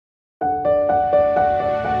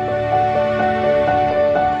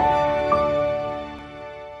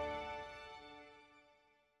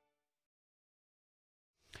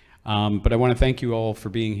But I want to thank you all for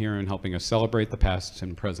being here and helping us celebrate the past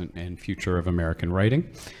and present and future of American writing.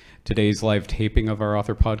 Today's live taping of our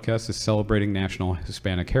author podcast is celebrating National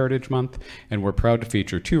Hispanic Heritage Month, and we're proud to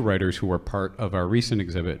feature two writers who were part of our recent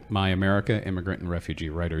exhibit, My America, Immigrant and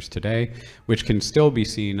Refugee Writers Today, which can still be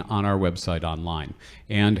seen on our website online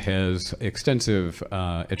and has extensive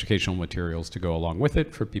educational materials to go along with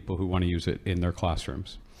it for people who want to use it in their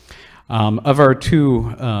classrooms. Of our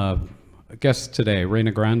two guests today,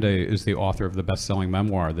 Reyna Grande is the author of the best-selling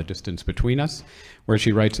memoir, The Distance Between Us, where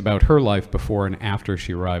she writes about her life before and after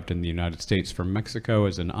she arrived in the United States from Mexico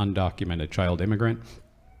as an undocumented child immigrant.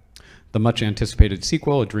 The much-anticipated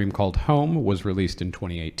sequel, A Dream Called Home, was released in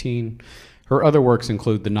 2018. Her other works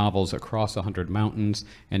include the novels Across 100 Mountains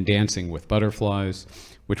and Dancing with Butterflies,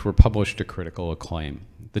 which were published to critical acclaim.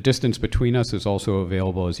 The Distance Between Us is also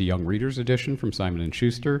available as a young reader's edition from Simon &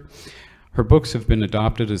 Schuster. Her books have been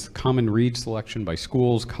adopted as the common read selection by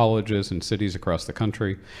schools, colleges, and cities across the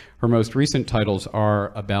country. Her most recent titles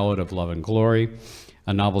are A Ballad of Love and Glory,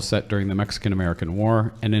 a novel set during the Mexican-American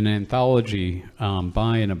War, and an anthology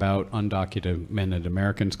by and about undocumented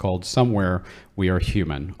Americans called Somewhere We Are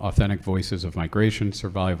Human, Authentic Voices of Migration,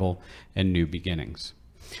 Survival, and New Beginnings.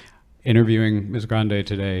 Interviewing Ms. Grande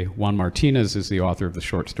today, Juan Martinez is the author of the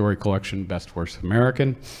short story collection Best Worst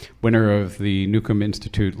American, winner of the Newcomb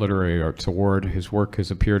Institute Literary Arts Award. His work has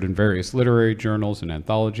appeared in various literary journals and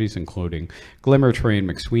anthologies, including Glimmer Train,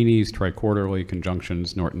 McSweeney's, Triquarterly,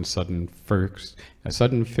 Conjunctions, Norton Sudden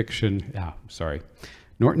Fiction,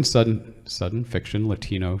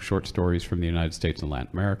 Latino Short Stories from the United States and Latin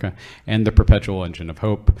America, and The Perpetual Engine of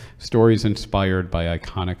Hope, stories inspired by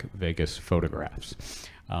iconic Vegas photographs.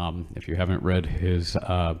 If you haven't read his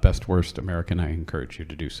Best Worst American, I encourage you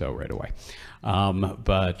to do so right away.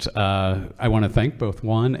 But I want to thank both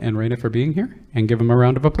Juan and Reyna for being here and give them a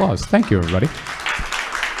round of applause. Thank you, everybody.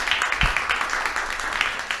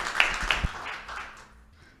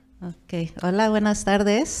 Okay. Hola, buenas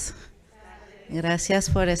tardes. Gracias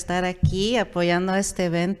por estar aquí apoyando este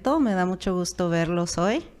evento. Me da mucho gusto verlos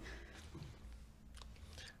hoy.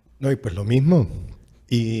 No, y pues lo mismo.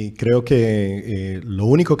 Y creo que lo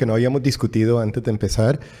único que no habíamos discutido antes de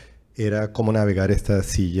empezar era cómo navegar estas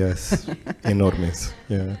sillas enormes.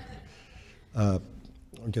 Yeah. I'm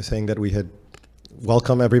just saying that we had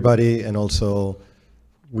welcome everybody, and also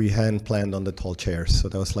we hadn't planned on the tall chairs. So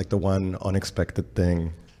that was like the one unexpected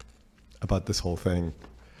thing about this whole thing.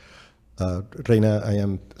 Reyna, I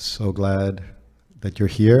am so glad that you're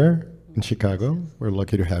here in Chicago. We're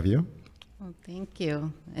lucky to have you. Oh, thank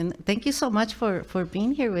you. And thank you so much for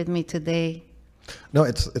being here with me today. No,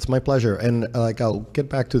 it's my pleasure. And like I'll get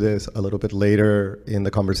back to this a little bit later in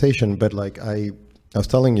the conversation, but like I was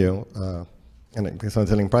telling you, and I guess I'm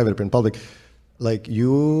telling private but in public, like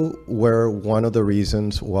you were one of the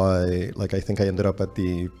reasons why like I think I ended up at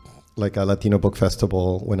the like a Latino book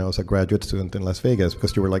festival when I was a graduate student in Las Vegas,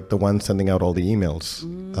 because you were like the one sending out all the emails.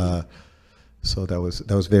 So that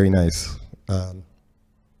was very nice.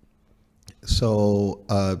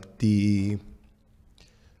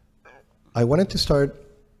 I wanted to start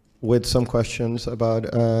with some questions about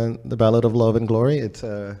the Ballad of Love and Glory. It's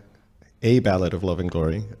a Ballad of Love and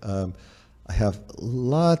Glory. I have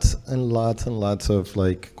lots and lots and lots of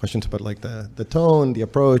like questions about like the tone, the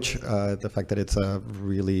approach, the fact that it's a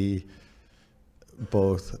really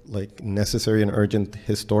both like necessary and urgent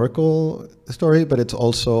historical story, but it's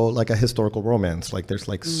also like a historical romance. Like there's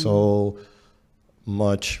like so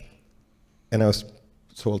much. And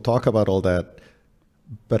so we'll talk about all that,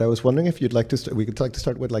 but I was wondering if you'd like to, we could like to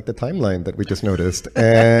start with like the timeline that we just noticed.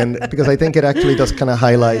 And because I think it actually does kind of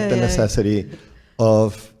highlight the necessity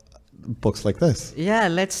of books like this. Yeah,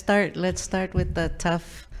 let's start with the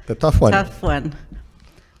tough one.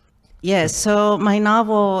 Yes, so my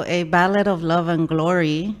novel, A Ballad of Love and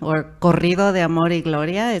Glory, or Corrido de Amor y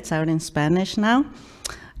Gloria, it's out in Spanish now,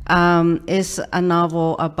 is a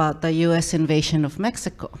novel about the U.S. invasion of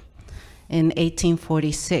Mexico in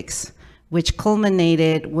 1846, which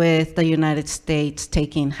culminated with the United States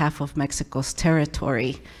taking half of Mexico's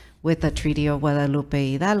territory with the Treaty of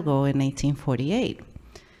Guadalupe Hidalgo in 1848.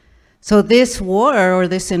 So this war, or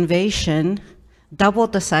this invasion,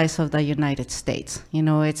 doubled the size of the United States. You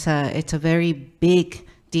know, it's a very big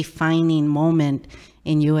defining moment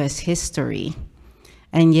in US history,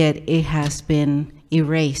 and yet it has been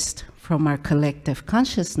erased from our collective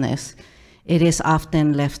consciousness. It is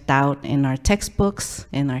often left out in our textbooks,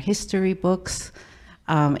 in our history books,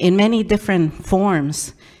 in many different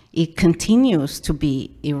forms. It continues to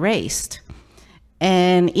be erased.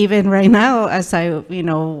 And even right now, as I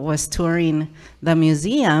was touring the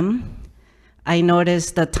museum, I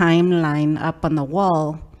noticed the timeline up on the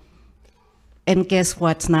wall And guess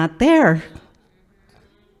what's not there?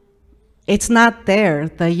 It's not there,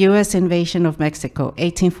 the US invasion of Mexico,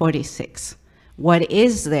 1846. What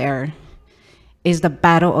is there is the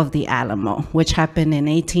Battle of the Alamo, which happened in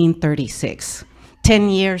 1836, 10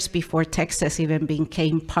 years before Texas even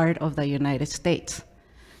became part of the United States.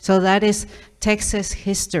 So that is Texas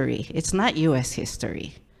history. It's not US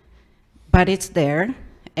history, but it's there,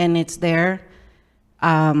 and it's there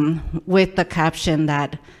with the caption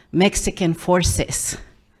that Mexican forces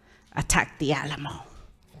attacked the Alamo.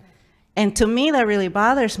 And to me, that really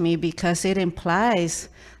bothers me because it implies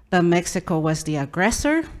that Mexico was the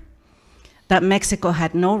aggressor, that Mexico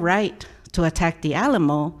had no right to attack the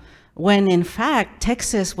Alamo, when in fact,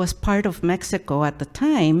 Texas was part of Mexico at the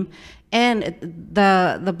time, and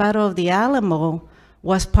the Battle of the Alamo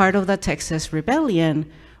was part of the Texas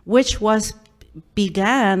Rebellion, which was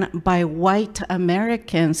began by white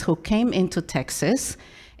Americans who came into Texas,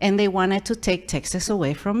 and they wanted to take Texas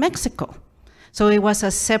away from Mexico. So it was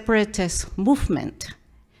a separatist movement.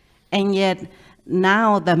 And yet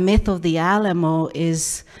now the myth of the Alamo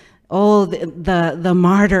is, oh, the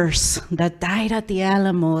martyrs that died at the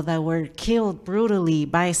Alamo, that were killed brutally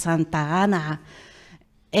by Santa Anna.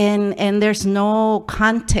 And there's no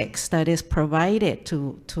context that is provided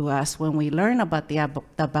to us when we learn about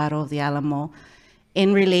the Battle of the Alamo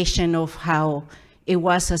in relation of how it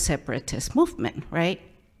was a separatist movement, right?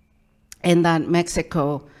 And that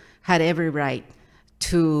Mexico had every right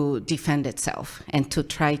to defend itself and to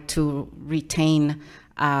try to retain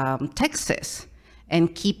Texas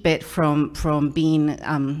and keep it from being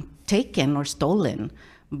taken or stolen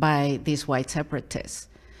by these white separatists.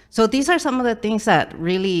 So these are some of the things that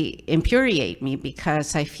really infuriate me,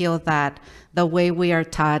 because I feel that the way we are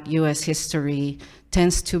taught US history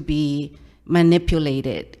tends to be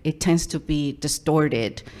manipulated. It tends to be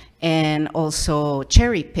distorted and also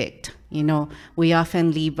cherry-picked. You know, we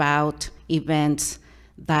often leave out events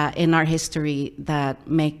that in our history that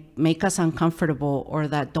make us uncomfortable or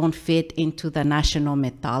that don't fit into the national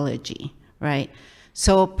mythology, right?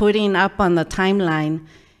 So putting up on the timeline,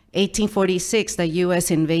 1846, the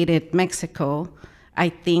US invaded Mexico, I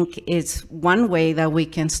think is one way that we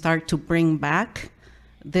can start to bring back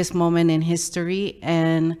this moment in history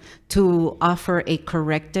and to offer a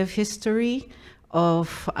corrective history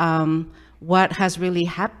of what has really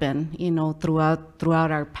happened, you know,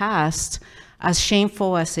 throughout our past. As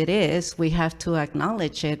shameful as it is, we have to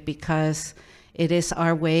acknowledge it, because it is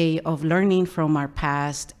our way of learning from our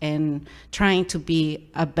past and trying to be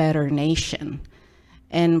a better nation.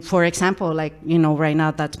 And for example, like, you know, right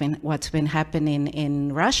now that's been what's been happening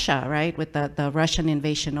in Russia, right? With the Russian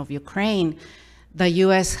invasion of Ukraine. The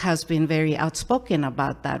US has been very outspoken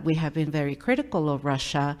about that. We have been very critical of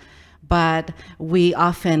Russia, but we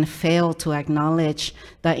often fail to acknowledge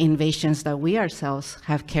the invasions that we ourselves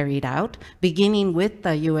have carried out, beginning with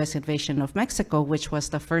the US invasion of Mexico, which was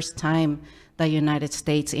the first time the United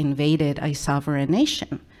States invaded a sovereign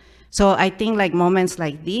nation. So I think like moments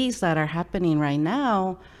like these that are happening right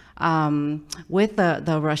now with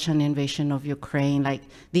the Russian invasion of Ukraine, like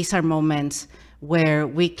these are moments where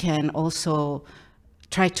we can also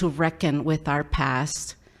try to reckon with our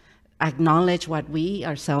past, acknowledge what we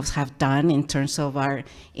ourselves have done in terms of our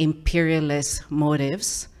imperialist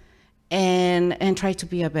motives, and try to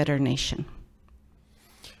be a better nation.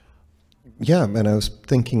 Yeah, and I was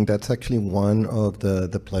thinking that's actually one of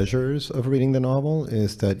the pleasures of reading the novel,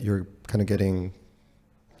 is that you're kind of getting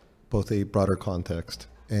both a broader context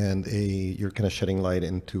and you're kind of shedding light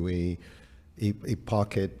into a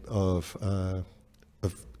pocket of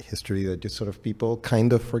history that just sort of people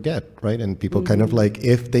kind of forget, right? And people kind of like,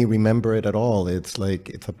 if they remember it at all, it's like,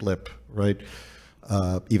 it's a blip, right?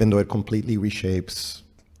 Even though it completely reshapes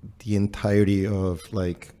the entirety of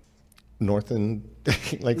like North and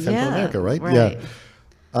like Central America, right? Yeah.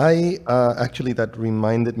 I actually, that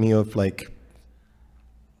reminded me of like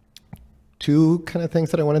two kind of things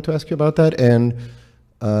that I wanted to ask you about that. And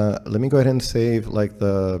let me go ahead and save like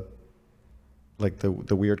the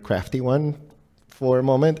weird crafty one for a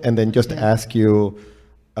moment, and then just ask you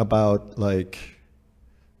about like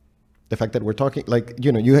the fact that we're talking, like,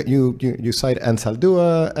 you know, you cite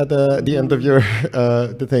Ansaldúa at the end of your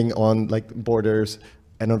the thing on like borders,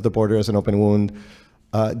 and of the border as an open wound.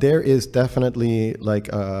 There is definitely like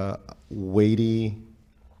a weighty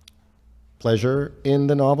pleasure in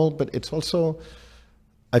the novel, but it's also,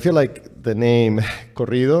 I feel like the name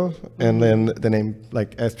corrido and then the name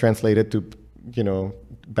like as translated to, you know,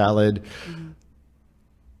 ballad.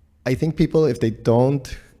 I think people, if they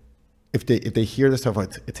hear this stuff,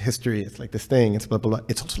 it's history, it's like this thing, it's blah, blah, blah.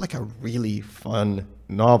 It's also like a really fun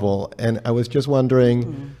novel. And I was just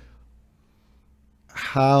wondering,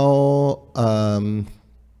 how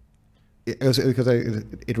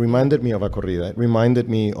it reminded me of a corrida. It reminded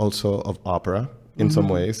me also of opera in some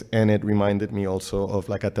ways, and it reminded me also of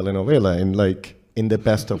like a telenovela in the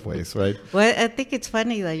best of ways, right? Well, I think it's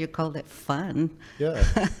funny that you called it fun. Yeah,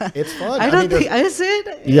 it's fun. I don't think I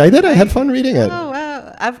said. Yeah, I did. I had fun reading it. Oh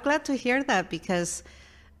wow, I'm glad to hear that because.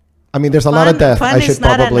 I mean, there's a lot of death. Fun I should is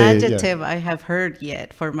not probably, an adjective I have heard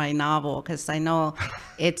yet for my novel because I know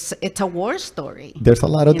it's a war story. There's a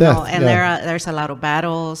lot of death, and there's a lot of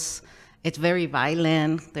battles. It's very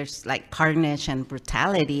violent. There's like carnage and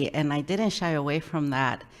brutality, and I didn't shy away from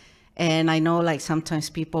that. And I know like sometimes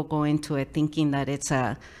people go into it thinking that it's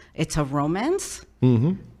a romance.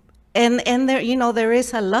 Mm-hmm. And there there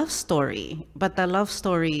is a love story, but the love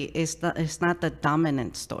story is not the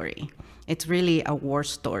dominant story. It's really a war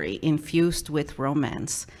story infused with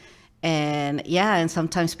romance. And and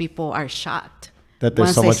sometimes people are shocked that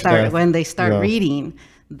there's so much death. When they start reading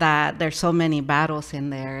that there's so many battles in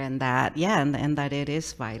there and that and that it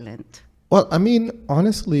is violent. Well, I mean,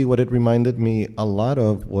 honestly, what it reminded me a lot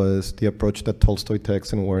of was the approach that Tolstoy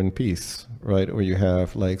takes in War and Peace, right? Where you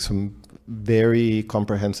have like some very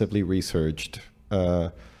comprehensively researched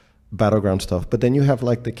battleground stuff, but then you have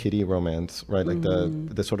like the kiddie romance, right? Like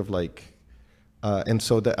the sort of like, and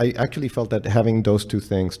so I actually felt that having those two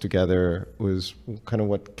things together was kind of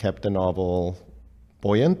what kept the novel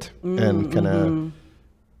buoyant and kind of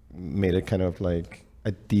made it kind of like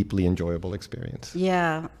a deeply enjoyable experience.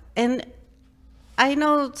 Yeah, and I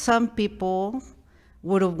know some people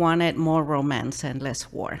would have wanted more romance and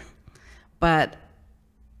less war, but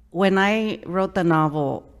when I wrote the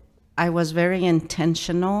novel, I was very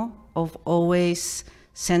intentional of always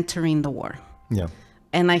centering the war. Yeah.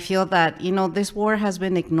 And I feel that, this war has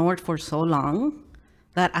been ignored for so long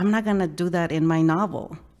that I'm not going to do that in my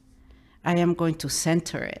novel. I am going to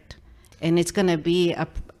center it. And it's going to be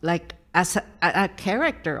as a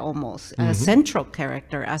character almost, a central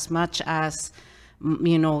character, as much as,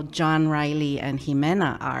 John Riley and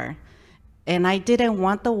Jimena are. And I didn't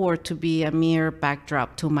want the war to be a mere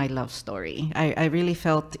backdrop to my love story. I really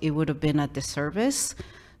felt it would have been a disservice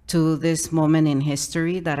to this moment in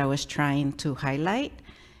history that I was trying to highlight.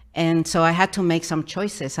 And so I had to make some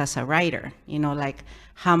choices as a writer, like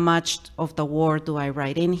how much of the war do I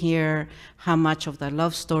write in here? How much of the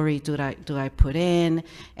love story do I put in?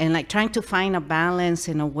 And like trying to find a balance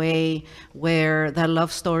in a way where the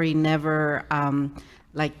love story never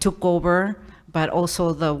took over, but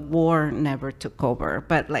also the war never took over,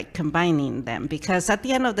 but like combining them. Because at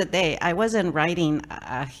the end of the day, I wasn't writing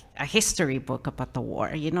a history book about the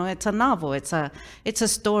war. It's a novel. It's a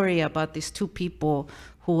story about these two people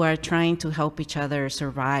who are trying to help each other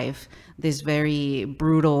survive this very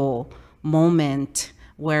brutal moment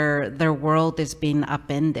where their world is being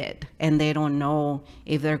upended and they don't know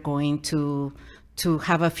if they're going to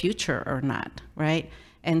have a future or not, right?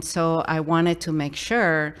 And so I wanted to make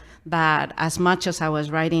sure that as much as I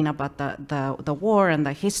was writing about the war and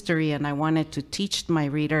the history, and I wanted to teach my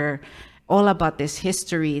reader all about this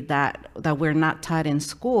history that we're not taught in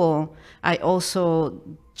school, I also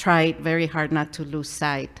tried very hard not to lose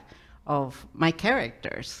sight of my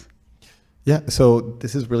characters. Yeah, so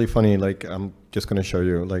this is really funny. Like, I'm just going to show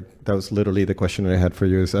you, like, that was literally the question that I had for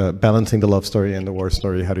you is balancing the love story and the war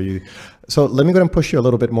story. How do you... So let me go and push you a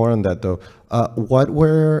little bit more on that, though. What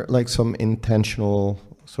were, like, some intentional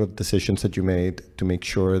sort of decisions that you made to make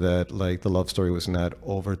sure that, like, the love story was not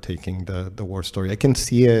overtaking the war story? I can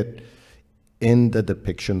see it in the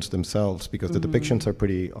depictions themselves, because the depictions are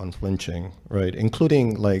pretty unflinching, right?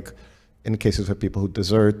 Including, like, in cases of people who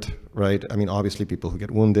desert, right? I mean, obviously people who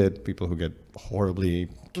get wounded, people who get horribly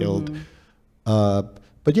killed.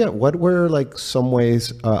 But yeah, what were like some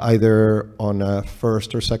ways, either on a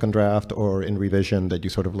first or second draft or in revision, that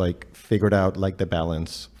you sort of like figured out like the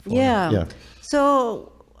balance? Yeah.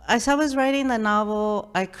 So as I was writing the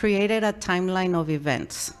novel, I created a timeline of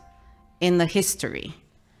events in the history.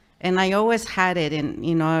 And I always had it,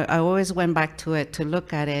 and I always went back to it to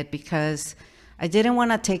look at it, because I didn't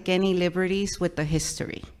want to take any liberties with the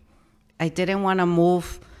history. I didn't want to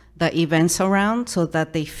move the events around so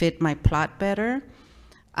that they fit my plot better.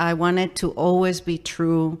 I wanted to always be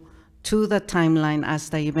true to the timeline as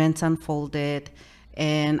the events unfolded,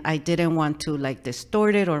 and I didn't want to like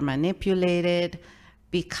distort it or manipulate it,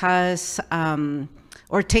 because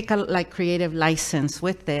or take a like creative license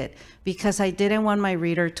with it, because I didn't want my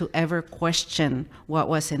reader to ever question what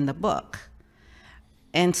was in the book.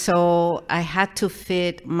 And so I had to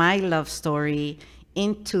fit my love story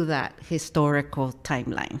into that historical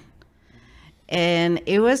timeline. And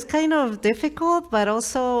it was kind of difficult, but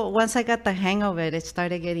also once I got the hang of it, it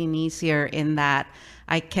started getting easier in that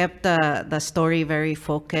I kept the story very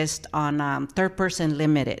focused on third person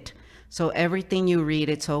limited. So everything you read,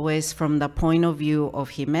 it's always from the point of view of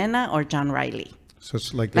Jimena or John Riley. So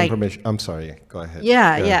it's like the information, I'm sorry, go ahead.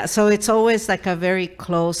 Yeah. So it's always like a very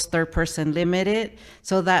close third person limited.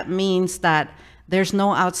 So that means that there's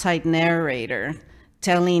no outside narrator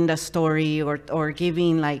telling the story or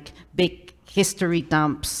giving like big history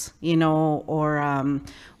dumps, you know,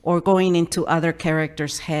 or going into other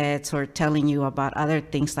characters' heads or telling you about other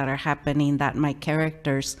things that are happening that my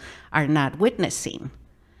characters are not witnessing.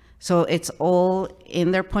 So it's all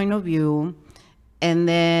in their point of view. And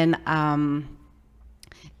then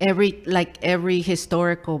every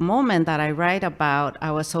historical moment that I write about,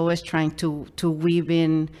 I was always trying to weave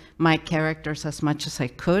in my characters as much as I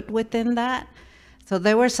could within that. So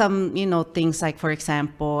there were some, you know, things like, for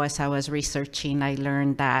example, as I was researching, I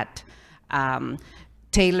learned that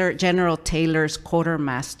General Taylor's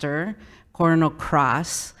quartermaster, Colonel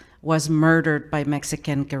Cross, was murdered by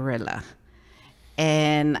Mexican guerrilla.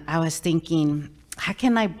 And I was thinking, how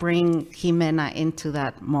can I bring Jimena into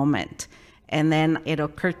that moment? And then it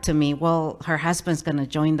occurred to me, well, her husband's going to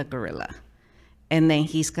join the guerrilla, and then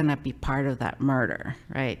he's going to be part of that murder,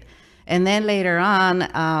 right? And then later on,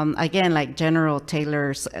 again, like General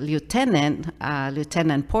Taylor's lieutenant,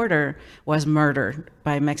 Lieutenant Porter, was murdered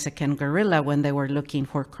by Mexican guerrilla when they were looking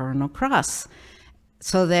for Colonel Cross.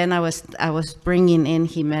 So then I was bringing in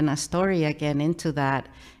Jimena's story again into that,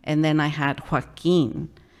 and then I had Joaquin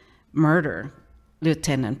murder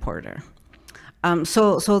Lieutenant Porter.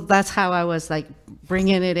 So that's how I was like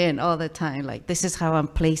bringing it in all the time. Like, this is how I'm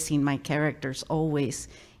placing my characters always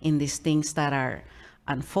in these things that are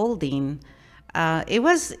unfolding. It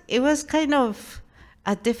was kind of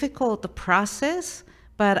a difficult process,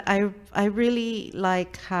 but I really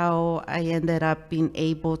like how I ended up being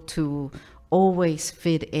able to always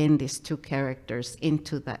fit in these two characters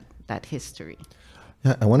into that history.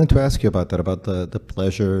 Yeah, I wanted to ask you about that, about the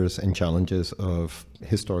pleasures and challenges of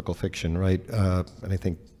historical fiction, right? And I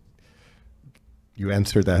think you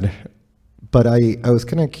answered that. But I was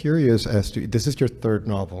kind of curious as to, this is your third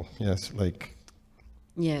novel, yes? Like,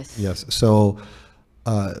 yes. Yes. So,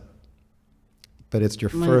 but it's your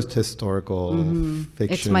first historical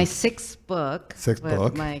fiction. It's my sixth book. Sixth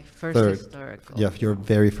book. My first historical. Yeah, your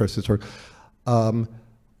very first historical.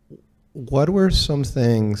 What were some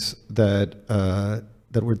things that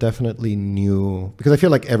were definitely new? Because I feel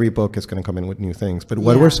like every book is going to come in with new things. But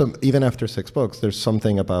what were some, even after 6 books, there's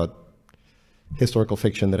something about historical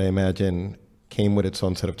fiction that I imagine came with its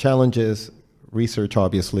own set of challenges, research,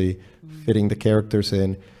 obviously, fitting the characters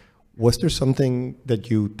in. Was there something that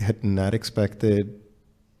you had not expected,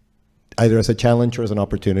 either as a challenge or as an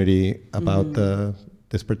opportunity, about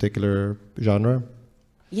this particular genre?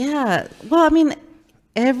 Yeah. Well, I mean,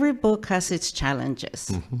 every book has its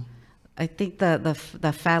challenges. I think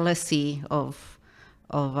the fallacy of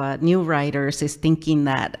new writers is thinking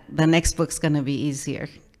that the next book's going to be easier,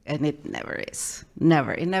 and it never is.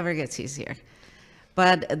 Never. It never gets easier.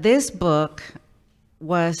 But this book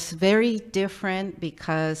was very different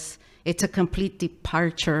because it's a complete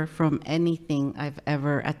departure from anything I've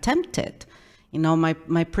ever attempted. You know,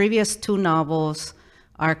 my previous 2 novels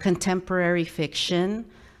are contemporary fiction,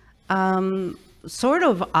 sort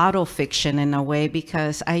of auto-fiction in a way,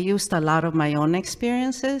 because I used a lot of my own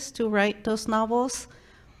experiences to write those novels.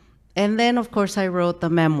 And then, of course, I wrote the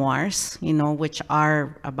memoirs, you know, which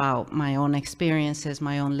are about my own experiences,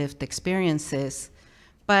 my own lived experiences.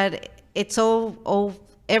 But it's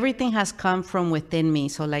everything has come from within me.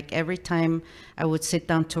 So like every time I would sit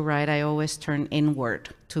down to write, I always turn inward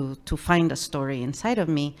to find a story inside of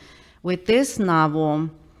me. With this novel,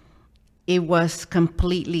 it was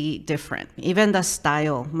completely different. Even the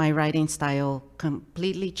style, my writing style,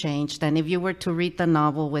 completely changed. And if you were to read the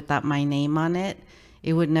novel without my name on it,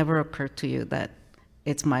 it would never occur to you that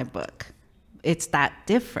it's my book. It's that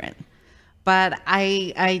different. But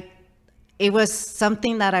it was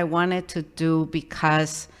something that I wanted to do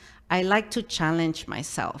because I like to challenge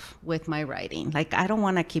myself with my writing. Like, I don't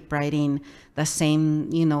want to keep writing the same,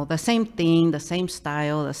 you know, the same thing, the same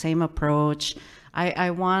style, the same approach. I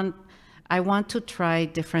want to try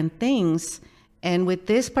different things. And with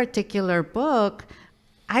this particular book,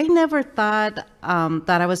 I never thought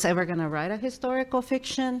that I was ever going to write a historical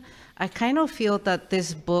fiction. I kind of feel that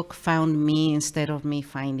this book found me instead of me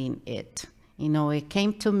finding it. You know, it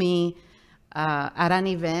came to me at an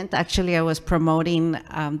event. Actually, I was promoting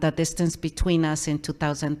The Distance Between Us in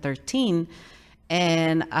 2013.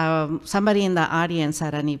 And somebody in the audience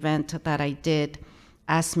at an event that I did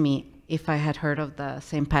asked me if I had heard of the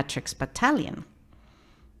St. Patrick's Battalion.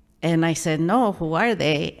 And I said, no, who are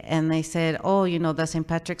they? And they said, oh, you know, the St.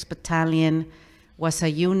 Patrick's Battalion was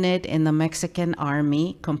a unit in the Mexican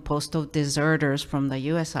army composed of deserters from the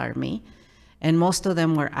US Army, and most of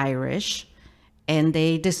them were Irish, and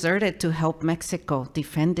they deserted to help Mexico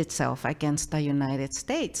defend itself against the United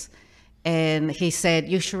States. And he said,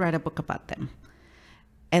 you should write a book about them.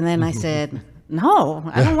 And then I said, no,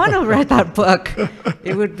 I don't want to write that book.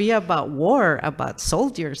 It would be about war, about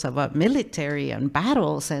soldiers, about military and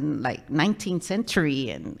battles and like 19th century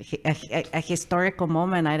and a historical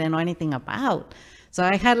moment I didn't know anything about. So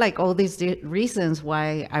I had like all these reasons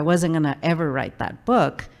why I wasn't going to ever write that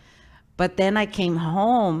book. But then I came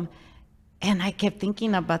home and I kept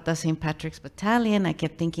thinking about the St. Patrick's Battalion. I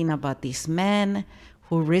kept thinking about these men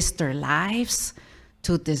who risked their lives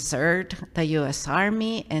to desert the US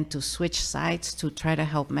Army and to switch sides to try to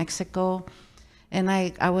help Mexico. And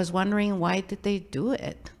I was wondering, why did they do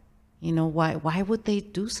it? You know, why would they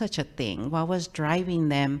do such a thing? What was driving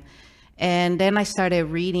them? And then I started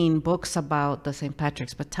reading books about the St.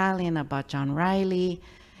 Patrick's Battalion, about John Riley.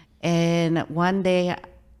 And one day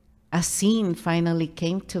a scene finally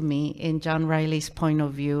came to me in John Riley's point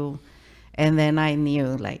of view. And then I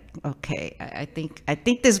knew, like, okay, I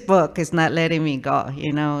think this book is not letting me go.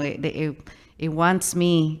 You know, it wants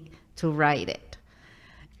me to write it.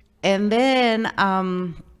 And then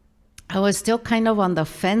I was still kind of on the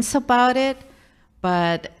fence about it,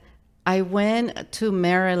 but I went to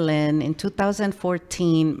Maryland in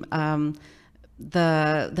 2014.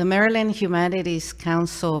 The Maryland Humanities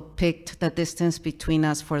Council picked The Distance Between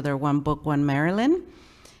Us for their One Book, One Maryland.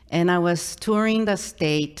 And I was touring the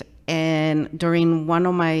state. And during one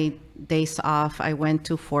of my days off, I went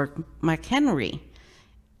to Fort McHenry.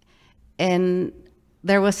 And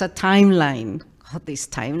there was a timeline, all these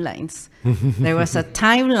timelines. There was a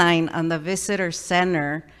timeline on the visitor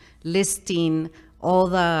center listing all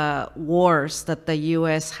the wars that the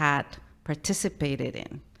US had participated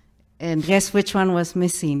in. And guess which one was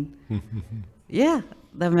missing? Yeah,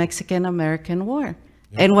 the Mexican-American War. Yep.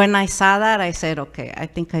 And when I saw that, I said, okay, I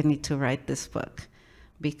think I need to write this book,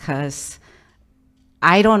 because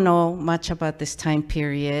I don't know much about this time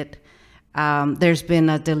period. There's been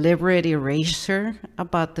a deliberate erasure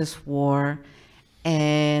about this war,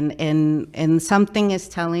 and something is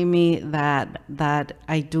telling me that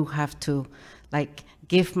I do have to like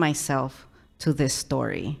give myself to this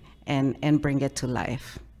story and bring it to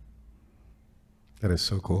life. That is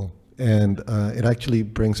so cool. And it actually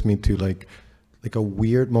brings me to like a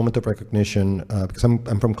weird moment of recognition, because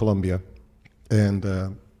I'm from Colombia. And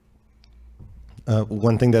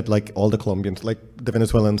one thing that like all the Colombians, like the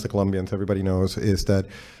Venezuelans, the Colombians, everybody knows is that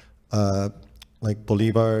like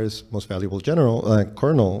Bolivar's most valuable general,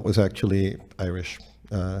 colonel, was actually Irish.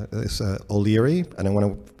 It's O'Leary, and I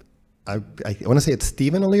want to say it's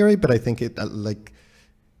Stephen O'Leary, but I think it like,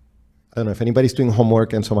 I don't know, if anybody's doing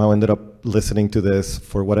homework and somehow ended up listening to this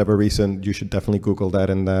for whatever reason, you should definitely Google that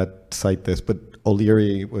and cite this. But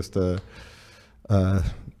O'Leary was the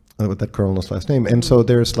with that colonel's last name. And so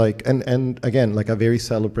there's like, and again, like a very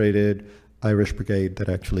celebrated Irish brigade that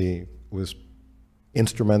actually was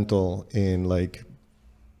instrumental in like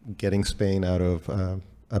getting Spain out of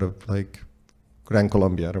like Gran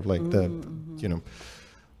Colombia, out of like the, you know,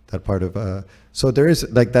 that part of, so there is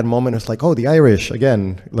like that moment, it's like, oh, the Irish,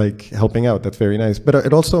 again, like helping out, that's very nice. But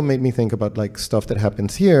it also made me think about like stuff that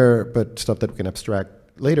happens here, but stuff that we can abstract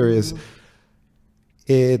later is,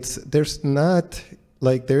 there's not,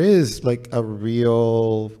 like there is like a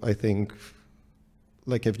real, I think,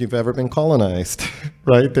 like if you've ever been colonized,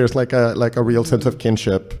 right? There's like a real sense of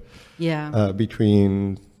kinship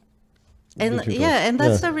between and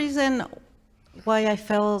that's the reason why I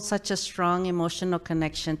felt such a strong emotional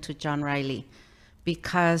connection to John Riley,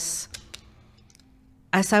 because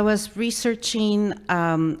as I was researching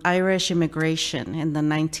Irish immigration in the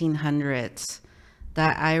 1900s,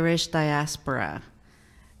 the Irish diaspora,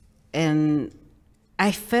 and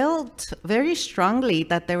I felt very strongly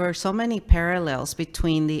that there were so many parallels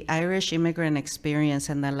between the Irish immigrant experience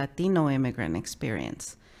and the Latino immigrant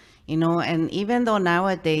experience. You know, and even though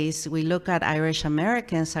nowadays we look at Irish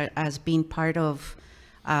Americans as being part of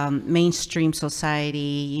mainstream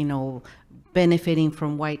society, you know, benefiting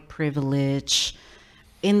from white privilege,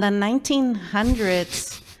 in the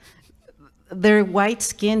 1900s, their white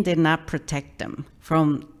skin did not protect them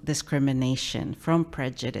from discrimination, from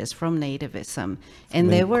prejudice, from nativism. And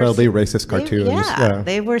they were incredibly racist cartoons.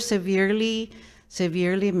 They were severely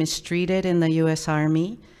mistreated in the US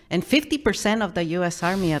Army. And 50% of the US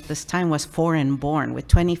Army at this time was foreign born, with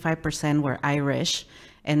 25% were Irish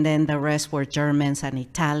And then the rest were Germans and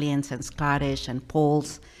Italians and Scottish and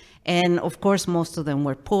Poles. And of course, most of them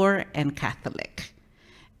were poor and Catholic.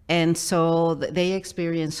 And so they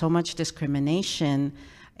experienced so much discrimination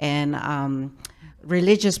and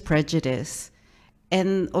religious prejudice.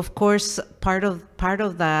 And of course, part of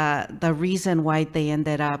the reason why they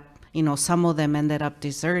ended up, some of them ended up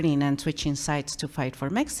deserting and switching sides to fight for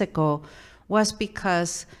Mexico was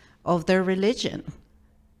because of their religion.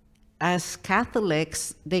 As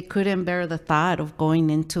Catholics, they couldn't bear the thought of going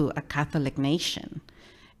into a Catholic nation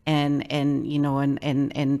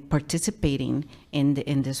and participating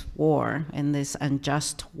in this war, in this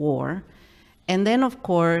unjust war. And then, of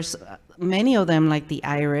course, many of them, like the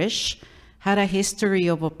Irish, had a history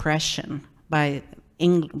of oppression by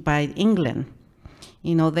England.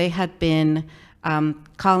 They had been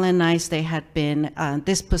colonized, they had been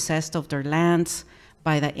dispossessed of their lands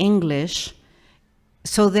by the English.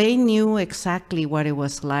 So they knew exactly what it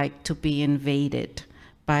was like to be invaded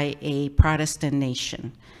by a Protestant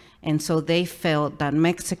nation. And so they felt that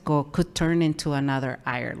Mexico could turn into another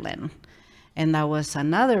Ireland. And that was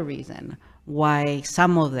another reason why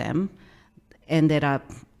some of them ended up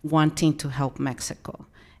wanting to help Mexico.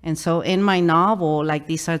 And so in my novel, like,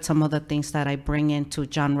 these are some of the things that I bring into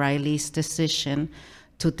John Riley's decision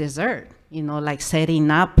to desert, like setting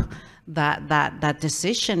up that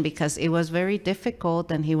decision, because it was very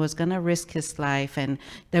difficult and he was going to risk his life, and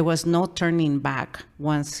there was no turning back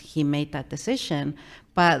once he made that decision.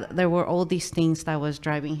 But there were all these things that was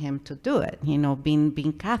driving him to do it,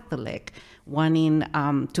 being Catholic, wanting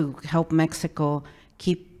to help Mexico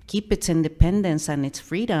keep its independence and its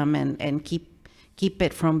freedom, and keep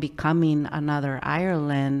it from becoming another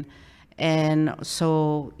Ireland. And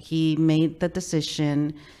so he made the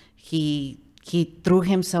decision. He threw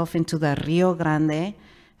himself into the Rio Grande,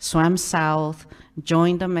 swam south,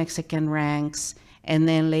 joined the Mexican ranks, and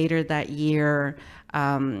then later that year,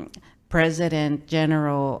 President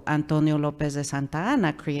General Antonio Lopez de Santa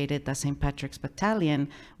Anna created the St. Patrick's Battalion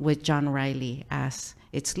with John Riley as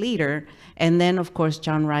its leader. And then, of course,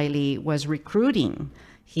 John Riley was recruiting.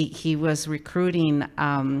 He was recruiting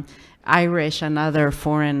Irish and other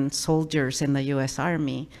foreign soldiers in the U.S.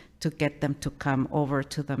 Army to get them to come over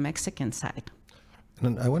to the Mexican side.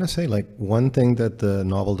 And I want to say, like, one thing that the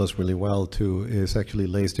novel does really well too is actually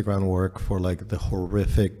lays the groundwork for like the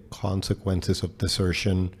horrific consequences of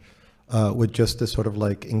desertion, with just this sort of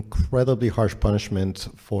like incredibly harsh punishment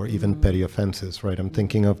for even petty offenses, right? I'm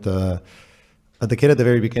thinking of the kid at the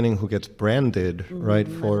very beginning who gets branded, right?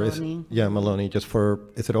 Maloney. Maloney, just for,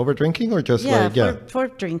 is it over drinking or just for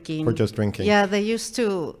drinking? For just drinking. Yeah, they used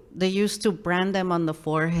to brand them on the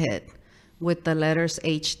forehead with the letters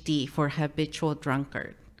HD for habitual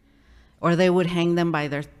drunkard. Or they would hang them by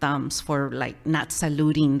their thumbs for like not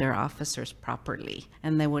saluting their officers properly.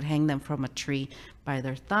 And they would hang them from a tree by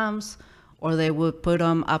their thumbs. Or they would put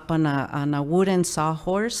them up on a wooden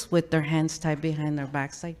sawhorse with their hands tied behind their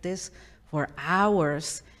backs like this for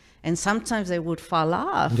hours. And sometimes they would fall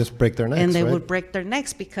off. And just break their necks, and they right? would break their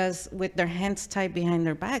necks because with their hands tied behind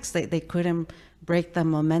their backs, they couldn't break the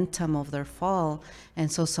momentum of their fall.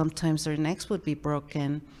 And so sometimes their necks would be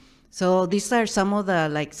broken. So these are some of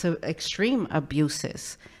the extreme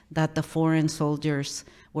abuses that the foreign soldiers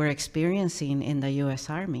were experiencing in the U.S.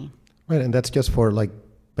 Army. Right, and that's just for like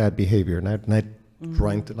bad behavior, not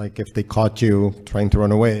trying to, like, if they caught you trying to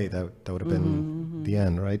run away, that would have been the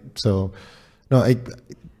end, right? So, no, I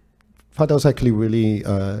thought that was actually really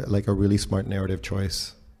like a really smart narrative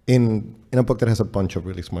choice in a book that has a bunch of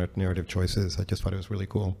really smart narrative choices. I just thought it was really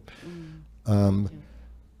cool.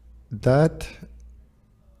 That.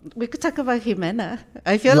 We could talk about Jimena.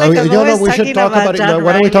 I feel like I'm always we should talking talk about John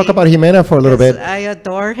why don't we talk about Jimena for a little bit? I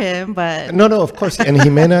adore him, but no, of course. And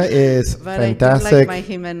Jimena is but fantastic. I do like my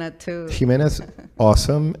Jimena too. Jimena's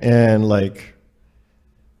awesome, and like,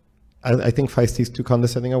 I think feisty is too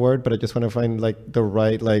condescending a word, but I just want to find like the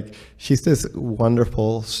right, like, she's this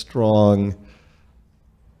wonderful, strong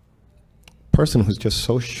person who's just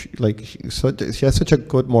so she has such a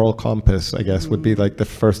good moral compass, I guess, would be like the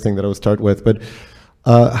first thing that I would start with. But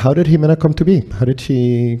how did Jimena come to be? How did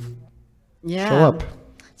she show up?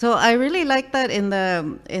 So I really like that in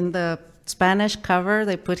the Spanish cover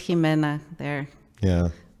they put Jimena there. Yeah.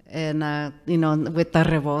 And with the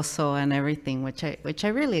rebozo and everything, which I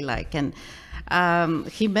really like. And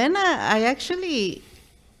Jimena,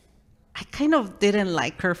 I kind of didn't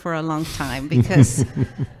like her for a long time because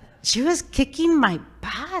she was kicking my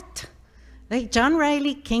butt. Like, John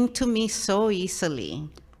Riley came to me so easily.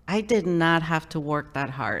 I did not have to work that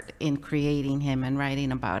hard in creating him and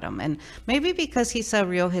writing about him. And maybe because he's a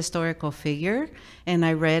real historical figure, and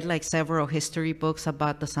I read like several history books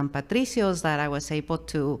about the San Patricios, that I was able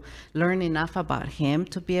to learn enough about him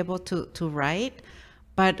to be able to write.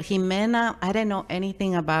 But Jimena, I didn't know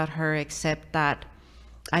anything about her except that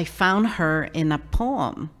I found her in a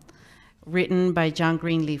poem written by John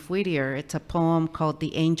Greenleaf Whittier. It's a poem called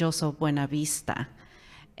The Angels of Buena Vista.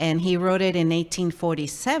 And he wrote it in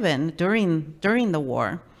 1847 during the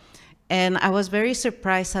war. And I was very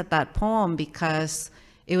surprised at that poem because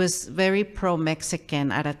it was very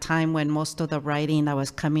pro-Mexican at a time when most of the writing that was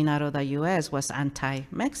coming out of the US was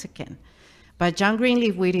anti-Mexican. But John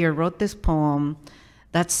Greenleaf Whittier wrote this poem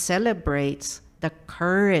that celebrates the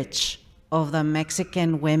courage of the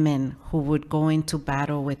Mexican women who would go into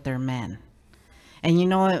battle with their men. And you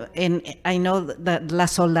know, I know that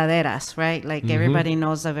las soldaderas, right? Like everybody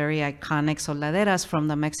knows the very iconic soldaderas from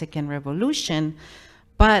the Mexican Revolution,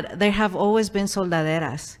 but there have always been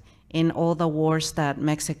soldaderas in all the wars that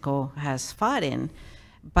Mexico has fought in.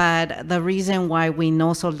 But the reason why we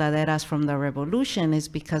know soldaderas from the Revolution is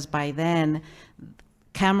because by then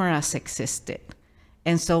cameras existed.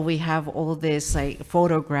 And so we have all these like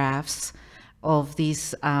photographs of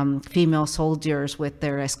these female soldiers with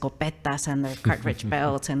their escopetas and their cartridge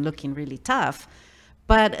belts and looking really tough.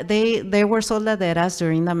 But they were soldaderas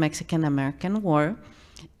during the Mexican-American War.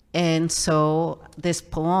 And so this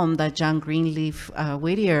poem that John Greenleaf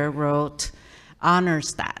Whittier wrote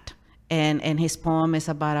honors that. And his poem is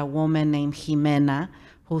about a woman named Jimena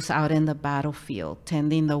who's out in the battlefield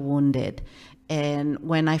tending the wounded. And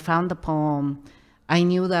when I found the poem, I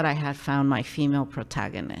knew that I had found my female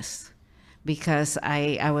protagonist, because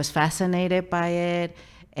I was fascinated by it,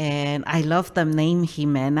 and I love the name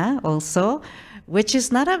Jimena also, which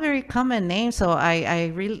is not a very common name. So I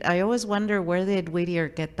always wonder, where did Whittier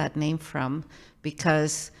get that name from?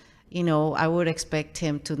 Because, you know, I would expect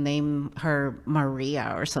him to name her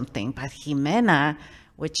Maria or something, but Jimena,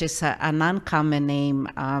 which is an uncommon name,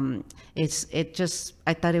 I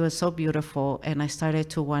thought it was so beautiful, and I started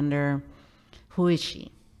to wonder, who is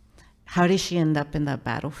she? How did she end up in the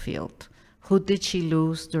battlefield? Who did she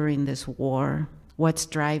lose during this war? What's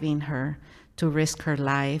driving her to risk her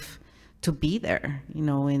life to be there, you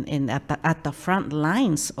know, at the front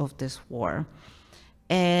lines of this war?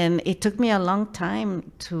 And it took me a long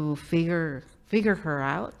time to figure her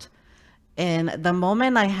out. And the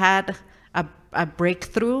moment I had a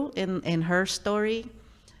breakthrough in her story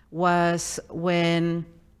was when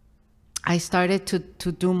I started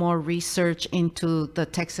to do more research into the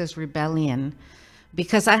Texas Rebellion,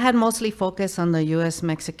 because I had mostly focused on the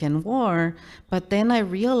US-Mexican War, but then I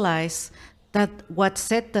realized that what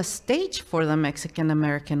set the stage for the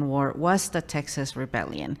Mexican-American War was the Texas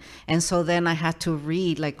Rebellion. And so then I had to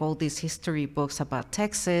read like all these history books about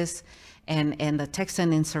Texas and the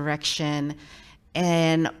Texan insurrection.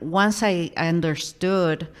 And once I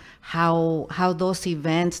understood how those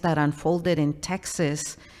events that unfolded in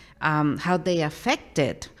Texas, how they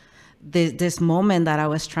affected this moment that I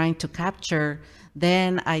was trying to capture,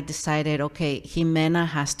 then I decided, okay, Jimena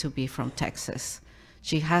has to be from Texas.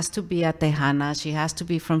 She has to be a Tejana. She has to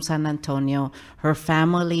be from San Antonio. Her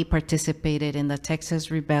family participated in the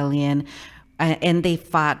Texas Rebellion, and they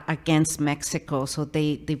fought against Mexico. So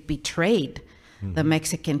they betrayed the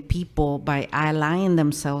Mexican people by allying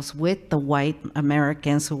themselves with the white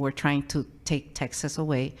Americans who were trying to take Texas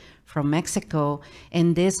away from Mexico.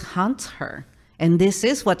 And this haunts her. And this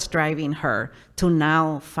is what's driving her to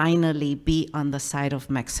now finally be on the side of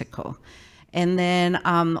Mexico. And then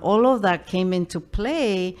all of that came into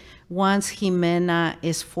play once Jimena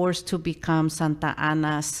is forced to become Santa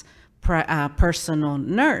Anna's personal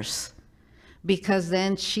nurse, because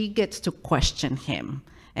then she gets to question him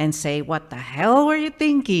and say, what the hell were you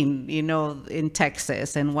thinking, you know, in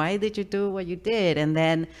Texas? And why did you do what you did? And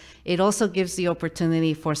then it also gives the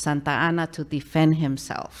opportunity for Santa Anna to defend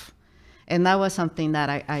himself. And that was something that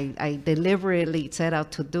I deliberately set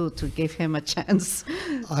out to do, to give him a chance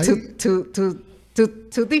to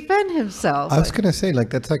defend himself. I was going to say, like,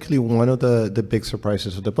 that's actually one of the big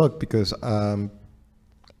surprises of the book, because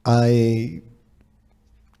I,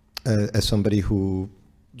 as somebody who,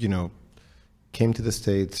 you know, came to the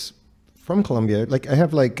States from Colombia, like I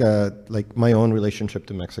have like my own relationship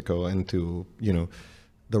to Mexico and to, you know,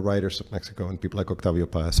 the writers of Mexico and people like Octavio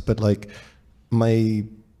Paz, but like my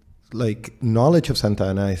knowledge of Santa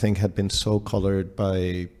Anna, I think, had been so colored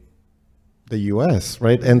by the U.S.,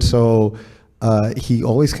 right? And so he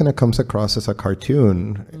always kind of comes across as a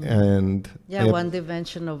cartoon, and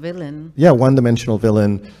one-dimensional villain. Yeah, one-dimensional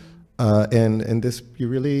villain, and this, you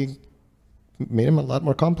really made him a lot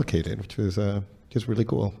more complicated, which was just really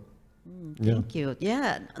cool. Thank you.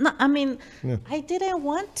 Yeah. No, I mean, I didn't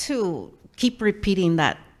want to keep repeating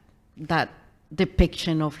that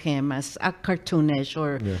depiction of him as a cartoonish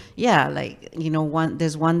or like, you know,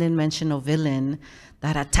 there's one-dimensional villain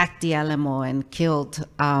that attacked the Alamo and killed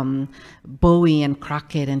Bowie and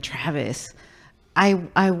Crockett and Travis.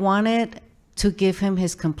 I wanted to give him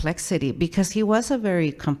his complexity because he was a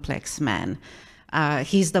very complex man.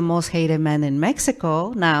 He's the most hated man in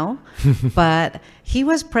Mexico now, but he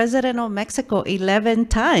was president of Mexico 11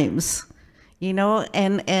 times. You know,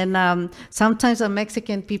 and sometimes the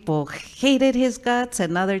Mexican people hated his guts,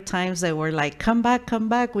 and other times they were like, come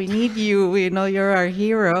back, we need you, you know, you're our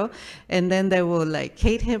hero. And then they will like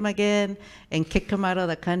hate him again and kick him out of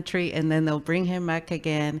the country, and then they'll bring him back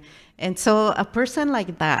again. And so a person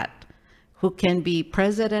like that, who can be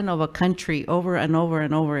president of a country over and over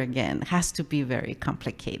and over again, has to be very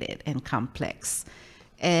complicated and complex.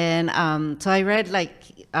 And so I read like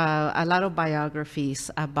a lot of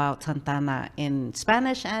biographies about Santana in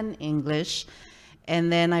Spanish and English.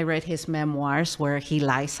 And then I read his memoirs where he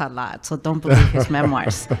lies a lot. So don't believe his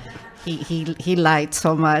memoirs. He lied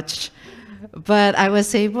so much. But I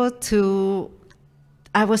was able to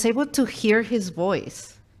hear his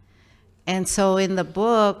voice. And so in the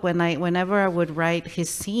book, whenever I would write his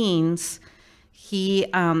scenes, he's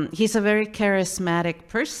a very charismatic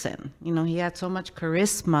person. You know, he had so much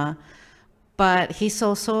charisma, but he's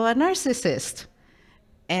also a narcissist,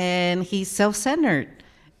 and he's self-centered,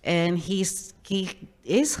 and he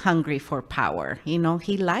is hungry for power. You know,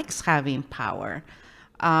 he likes having power.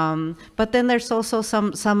 But then there's also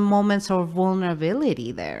some moments of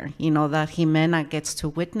vulnerability there, you know, that Ximena gets to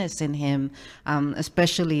witness in him,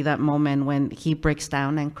 especially that moment when he breaks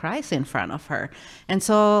down and cries in front of her. And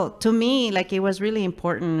so to me, like, it was really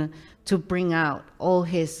important to bring out all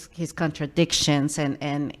his contradictions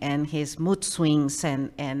and his mood swings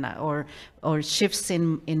or shifts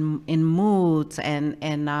in moods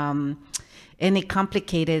and any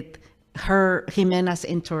complicated Ximena's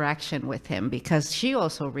interaction with him, because she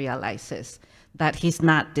also realizes that he's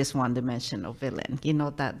not this one-dimensional villain, you know,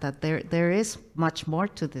 that there is much more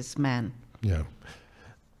to this man. Yeah.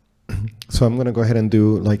 So I'm going to go ahead and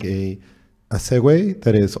do like a segue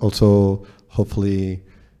that is also hopefully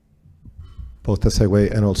both a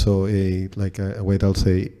segue and also a way that I'll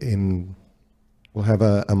say we'll have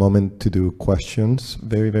a moment to do questions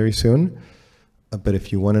very, very soon. But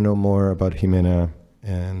if you want to know more about Ximena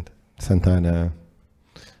and Santana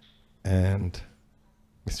and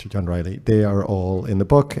Mr. John Riley, they are all in the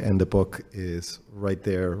book, and the book is right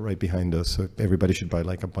there, right behind us. So everybody should buy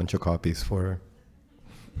like a bunch of copies for,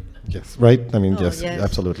 yes, right? I mean, yes,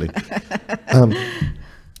 absolutely.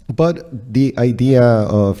 But the idea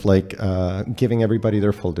of like giving everybody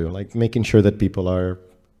their full due, like making sure that people are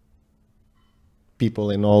people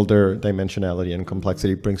in all their dimensionality and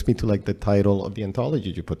complexity, brings me to like the title of the anthology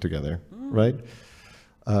you put together, right?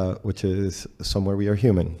 Which is Somewhere We Are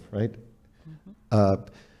Human, right?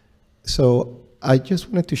 So I just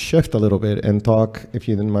wanted to shift a little bit and talk, if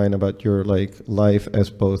you didn't mind, about your like life as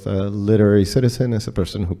both a literary citizen, as a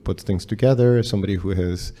person who puts things together, as somebody who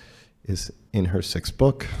is in her 6th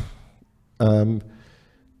book.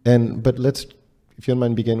 But let's, if you don't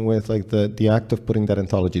mind, begin with like the act of putting that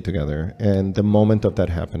anthology together and the moment of that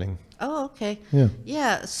happening. Oh, okay. Yeah.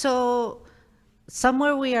 Yeah, so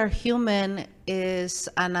Somewhere We Are Human is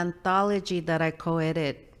an anthology that I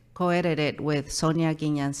co-edited with Sonia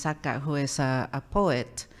Guiñanzaca, who is a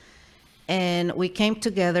poet. And we came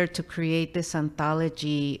together to create this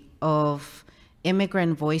anthology of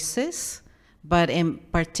immigrant voices, but in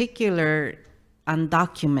particular,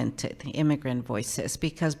 undocumented immigrant voices,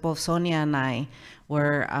 because both Sonia and I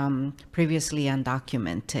were previously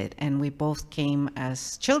undocumented, and we both came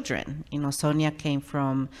as children. You know, Sonia came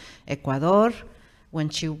from Ecuador when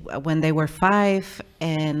they were 5,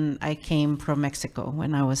 and I came from Mexico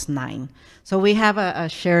when I was 9. So we have a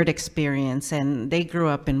shared experience, and they grew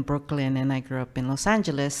up in Brooklyn and I grew up in Los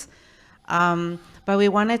Angeles. But we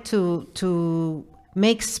wanted to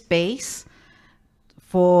make space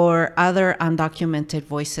for other undocumented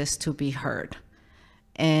voices to be heard.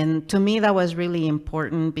 And to me, that was really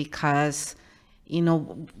important because, you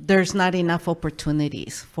know, there's not enough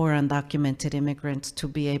opportunities for undocumented immigrants to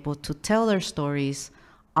be able to tell their stories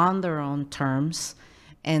on their own terms.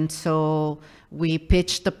 And so we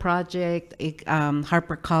pitched the project,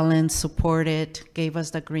 HarperCollins supported, gave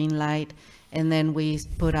us the green light, and then we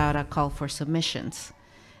put out a call for submissions.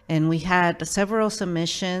 And we had several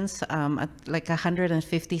submissions, like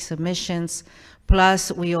 150 submissions,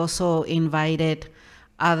 plus we also invited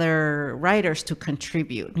other writers to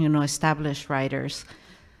contribute, you know, established writers.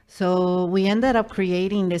 So we ended up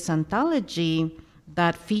creating this anthology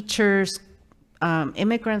that features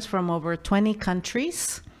immigrants from over 20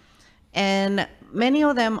 countries. And many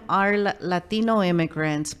of them are Latino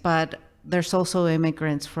immigrants, but there's also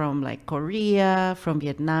immigrants from like Korea, from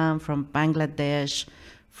Vietnam, from Bangladesh,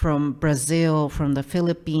 from Brazil, from the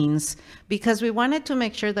Philippines, because we wanted to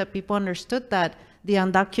make sure that people understood that the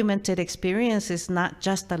undocumented experience is not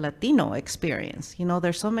just a Latino experience. You know,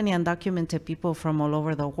 there's so many undocumented people from all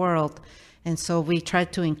over the world. And so we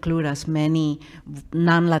tried to include as many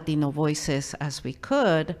non-Latino voices as we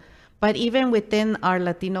could. But even within our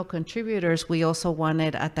Latino contributors, we also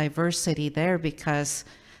wanted a diversity there because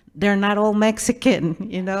they're not all Mexican,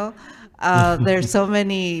 you know? There's so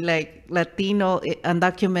many like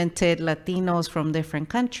undocumented Latinos from different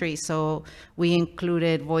countries. So we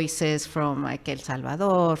included voices from like El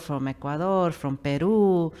Salvador, from Ecuador, from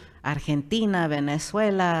Peru, Argentina,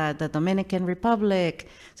 Venezuela, the Dominican Republic.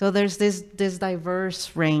 So there's this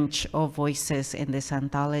diverse range of voices in this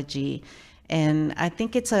anthology. And I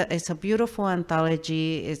think it's a beautiful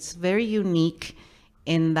anthology. It's very unique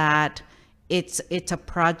in that it's a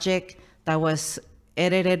project that was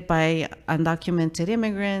edited by undocumented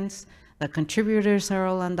immigrants. The contributors are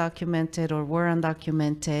all undocumented or were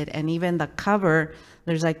undocumented. And even the cover,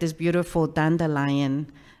 there's like this beautiful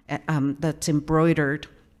dandelion that's embroidered.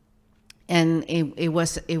 And it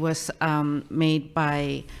was made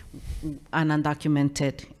by an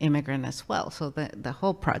undocumented immigrant as well. So the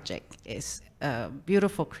whole project is a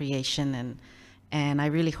beautiful creation, and I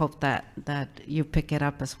really hope that you pick it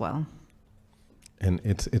up as well. And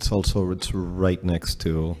it's right next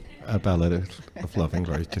to A Ballad of Love and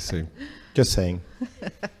Glory. Just saying.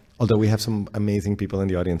 Although we have some amazing people in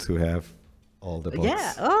the audience who have all the books.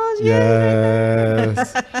 Yeah. Oh, yeah.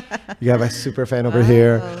 Yes. You have a super fan over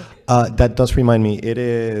here. That does remind me. It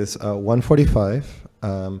is 1:45.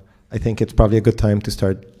 I think it's probably a good time to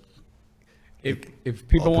start. If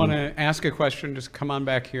people want to ask a question, just come on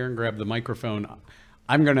back here and grab the microphone.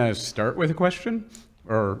 I'm going to start with a question,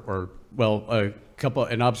 well,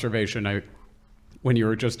 an observation. When you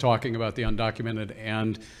were just talking about the undocumented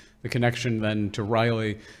and the connection then to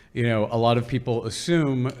Riley, you know, a lot of people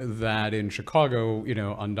assume that in Chicago, you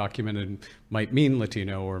know, undocumented might mean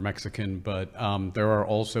Latino or Mexican, but there are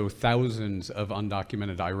also thousands of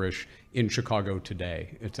undocumented Irish in Chicago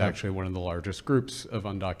today. It's actually one of the largest groups of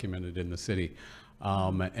undocumented in the city.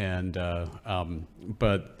 But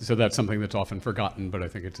so that's something that's often forgotten, but I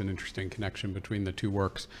think it's an interesting connection between the two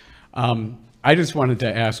works. I just wanted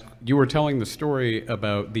to ask, you were telling the story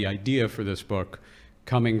about the idea for this book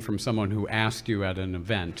coming from someone who asked you at an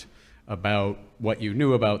event about what you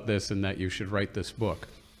knew about this and that you should write this book.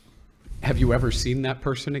 Have you ever seen that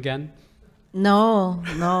person again? No,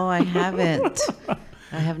 I haven't.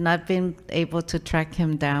 I have not been able to track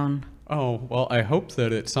him down. Oh, well, I hope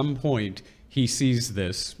that at some point he sees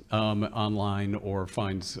this online or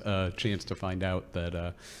finds a chance to find out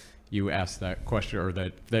that you asked that question, or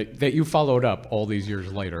that you followed up all these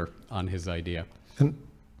years later on his idea. And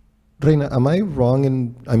Reyna, am I wrong?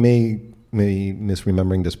 And I may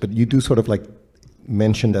misremembering this, but you do sort of like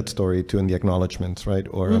mention that story too in the acknowledgements, right?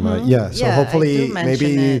 Or am I? Yeah. So yeah, hopefully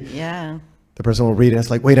maybe the person will read it and it's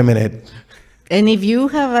like, wait a minute. And if you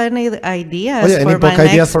have any ideas any for book my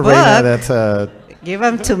ideas next for book, Reyna, that's give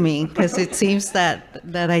them to me, because it seems that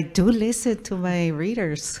I do listen to my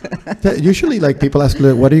readers. Usually, like, people ask,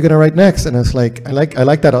 what are you going to write next? And it's like, I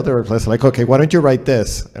like that other place. Like, okay, why don't you write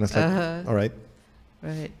this? And it's like, all right.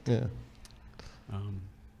 Right. Yeah.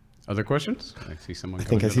 Other questions? I see someone. I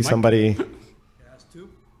think I see somebody.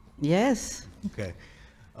 Yes. Okay.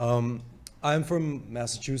 I'm from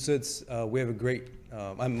Massachusetts. We have a great,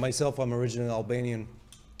 I'm originally Albanian.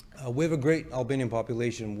 We have a great Albanian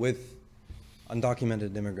population with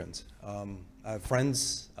undocumented immigrants. I have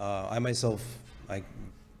friends. I myself, I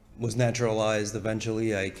was naturalized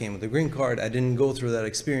eventually. I came with a green card. I didn't go through that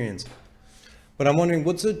experience. But I'm wondering,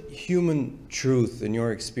 what's a human truth in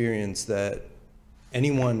your experience that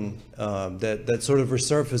anyone, that sort of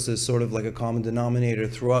resurfaces sort of like a common denominator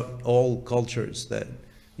throughout all cultures that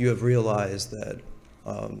you have realized that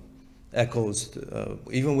echoes,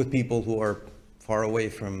 even with people who are far away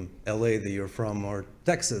from LA that you're from, or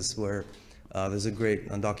Texas, where there's a great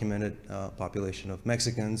undocumented population of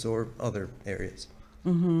Mexicans or other areas?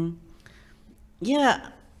 Mm-hmm. Yeah,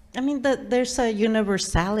 I mean, there's a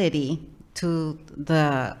universality to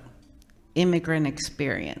the immigrant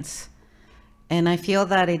experience. And I feel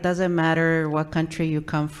that it doesn't matter what country you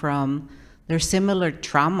come from, there's similar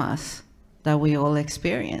traumas that we all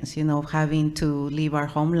experience, you know, having to leave our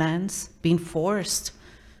homelands, being forced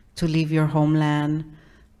to leave your homeland,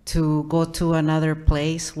 to go to another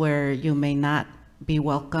place where you may not be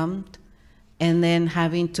welcomed, and then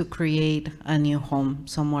having to create a new home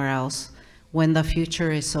somewhere else when the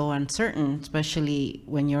future is so uncertain, especially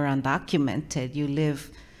when you're undocumented. You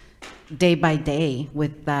live day by day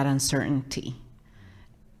with that uncertainty.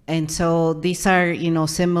 And so these are,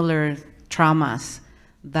 similar traumas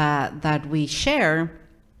that we share.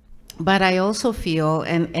 But I also feel,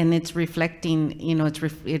 and it's reflecting,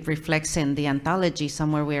 it reflects in the anthology,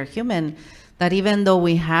 Somewhere We Are Human, that even though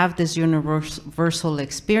we have this universal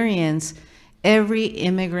experience, every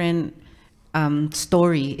immigrant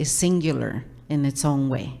story is singular in its own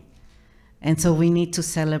way. And so we need to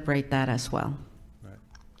celebrate that as well. Right.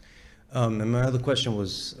 And my other question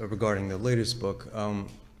was regarding the latest book.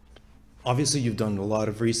 Obviously, you've done a lot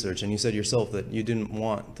of research, and you said yourself that you didn't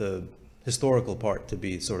want the historical part to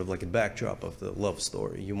be sort of like a backdrop of the love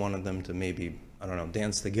story. You wanted them to maybe, I don't know,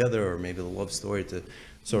 dance together, or maybe the love story to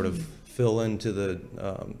sort of fill into the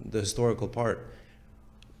historical part.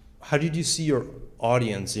 How did you see your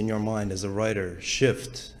audience in your mind as a writer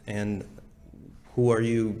shift, and who are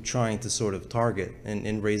you trying to sort of target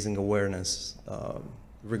in raising awareness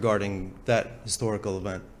regarding that historical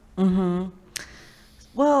event? Mm-hmm.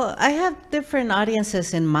 Well, I have different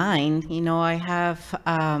audiences in mind. I have,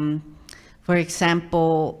 for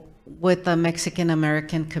example, with the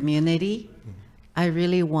Mexican-American community, I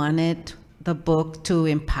really wanted the book to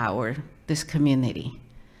empower this community,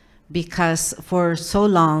 because for so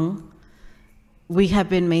long, we have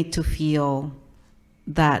been made to feel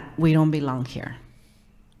that we don't belong here,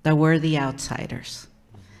 that we're the outsiders.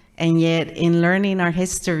 And yet, in learning our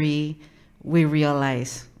history, we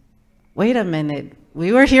realize, wait a minute,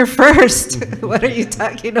 we were here first. What are you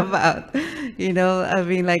talking about?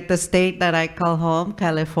 Like the state that I call home,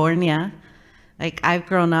 California, like I've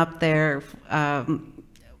grown up there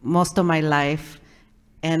most of my life,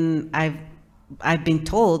 and I've been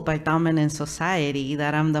told by dominant society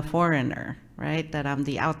that I'm the foreigner, right? That I'm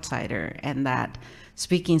the outsider, and that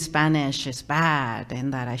speaking Spanish is bad,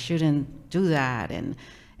 and that I shouldn't do that. And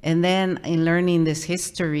then in learning this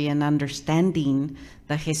history and understanding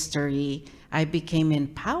the history, I became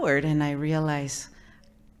empowered, and I realized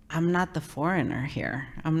I'm not the foreigner here.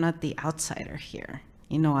 I'm not the outsider here.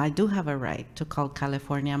 I do have a right to call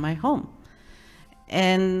California my home.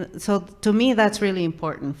 And so to me, that's really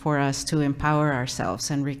important for us to empower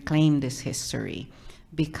ourselves and reclaim this history,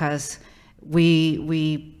 because we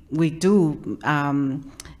do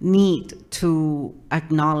need to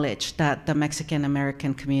acknowledge that the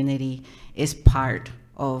Mexican-American community is part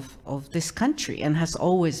of this country and has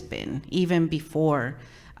always been, even before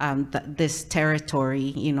this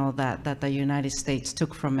territory, that the United States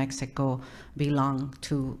took from Mexico belonged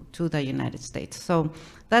to the United States. So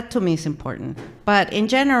that to me is important. But in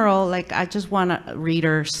general, like, I just want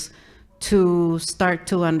readers to start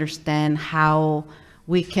to understand how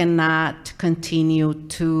we cannot continue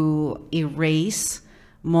to erase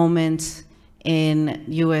moments in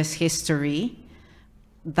U.S. history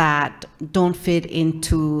that don't fit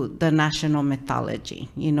into the national mythology.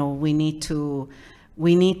 We need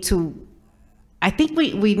to, I think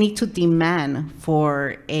we need to demand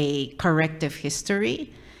for a corrective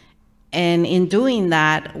history. And in doing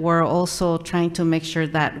that, we're also trying to make sure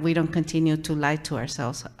that we don't continue to lie to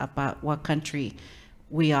ourselves about what country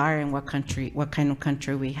we are and what kind of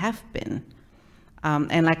country we have been.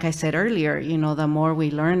 And like I said earlier, the more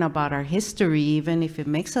we learn about our history, even if it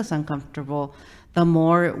makes us uncomfortable, the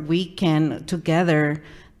more we can together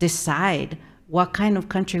decide what kind of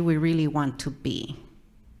country we really want to be.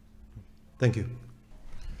 Thank you.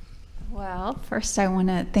 Well, first I want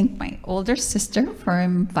to thank my older sister for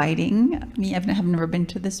inviting me. I have never been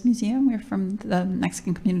to this museum. We're from the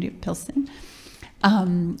Mexican community of Pilsen.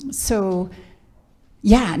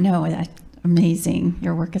 Amazing.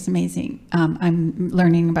 Your work is amazing. I'm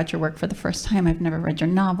learning about your work for the first time. I've never read your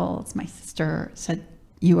novels. My sister said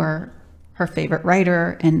you are her favorite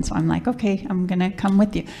writer, and so I'm like, okay, I'm gonna come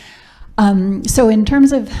with you. So in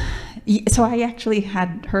terms of, I actually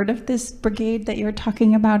had heard of this brigade that you're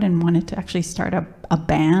talking about and wanted to actually start a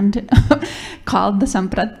band called the San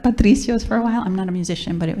Patricios for a while. I'm not a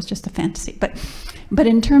musician, but it was just a fantasy. But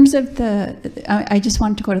in terms of I just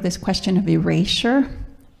wanted to go to this question of erasure,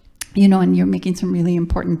 and you're making some really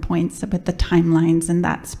important points about the timelines and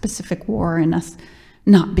that specific war and us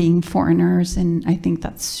not being foreigners, and I think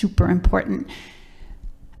that's super important.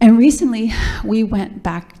 And recently, we went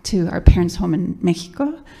back to our parents' home in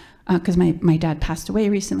Mexico, because my dad passed away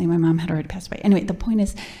recently. My mom had already passed away. Anyway, the point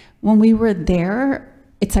is, when we were there,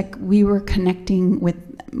 it's like we were connecting with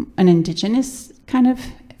an indigenous kind of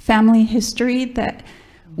family history that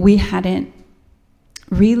we hadn't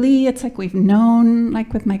really, it's like we've known,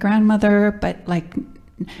 like with my grandmother, but like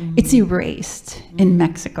it's erased in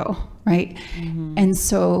Mexico, right? And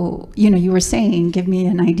so, you know, you were saying, give me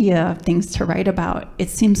an idea of things to write about. It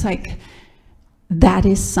seems like that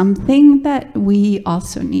is something that we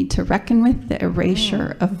also need to reckon with, the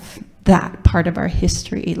erasure of that part of our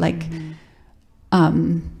history. Like,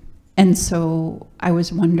 and so I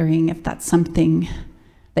was wondering if that's something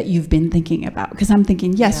that you've been thinking about, because I'm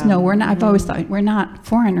thinking, yes, no, we're not, I've always thought we're not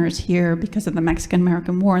foreigners here because of the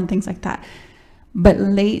Mexican-American War and things like that. But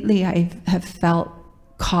lately I have felt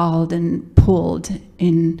called and pulled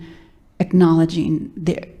in acknowledging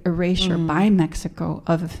the erasure by Mexico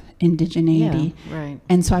of indigeneity. Yeah, right.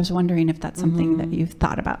 And so I was wondering if that's something that you've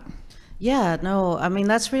thought about. Yeah, no, I mean,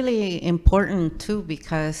 that's really important too,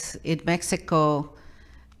 because in Mexico,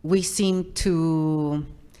 we seem to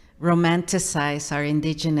romanticize our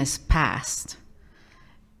indigenous past.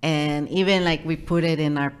 And even like we put it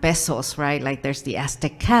in our pesos, right? Like there's the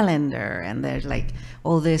Aztec calendar, and there's like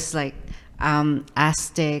all this like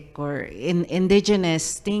Aztec or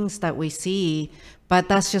indigenous things that we see, but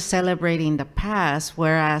that's just celebrating the past,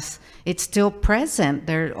 whereas it's still present.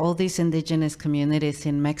 There are all these indigenous communities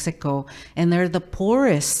in Mexico, and they're the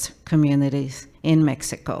poorest communities in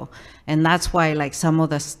Mexico. And that's why like some of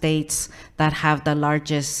the states that have the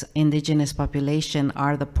largest indigenous population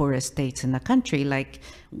are the poorest states in the country, like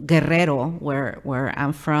Guerrero, where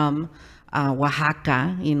I'm from,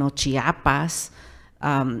 Oaxaca, you know, Chiapas,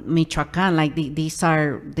 Michoacan, like these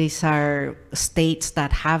are states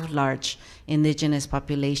that have large indigenous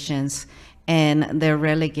populations, and they're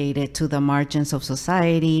relegated to the margins of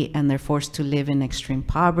society, and they're forced to live in extreme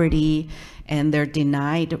poverty, and they're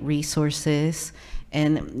denied resources.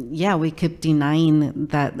 And yeah, we keep denying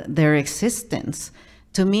that their existence.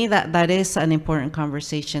 To me, that is an important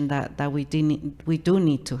conversation that we do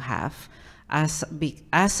need to have as a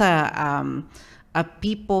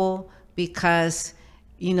people, because,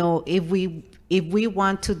 you know, if we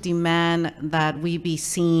want to demand that we be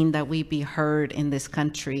seen, that we be heard in this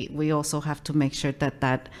country, we also have to make sure that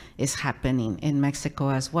that is happening in Mexico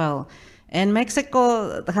as well. And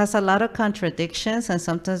Mexico has a lot of contradictions and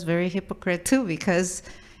sometimes very hypocrite too, because,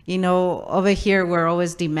 you know, over here we're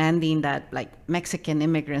always demanding that like Mexican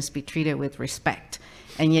immigrants be treated with respect.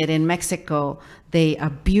 And yet in Mexico, they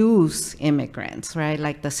abuse immigrants, right?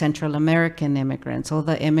 Like the Central American immigrants, all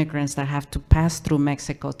the immigrants that have to pass through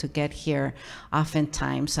Mexico to get here.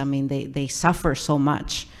 Oftentimes, I mean, they suffer so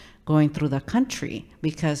much going through the country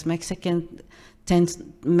because Mexico tends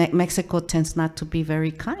not to be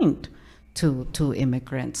very kind to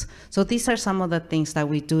immigrants. So these are some of the things that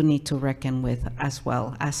we do need to reckon with as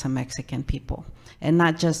well as a Mexican people. And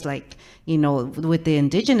not just like, you know, with the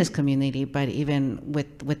indigenous community, but even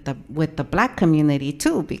with the Black community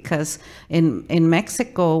too, because in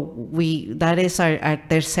Mexico, that is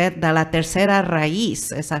la tercera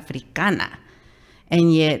raíz es africana.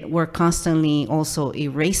 And yet we're constantly also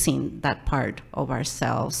erasing that part of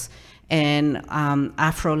ourselves. And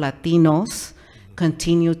Afro-Latinos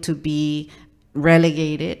continue to be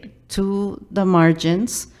relegated to the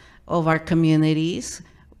margins of our communities.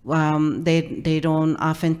 They don't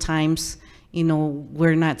oftentimes, you know,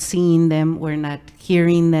 we're not seeing them, we're not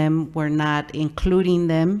hearing them, we're not including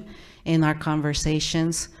them in our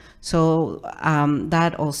conversations. So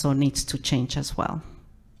that also needs to change as well.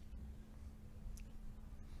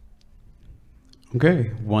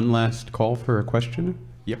 Okay, one last call for a question.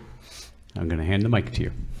 Yep, I'm gonna hand the mic to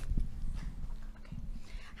you.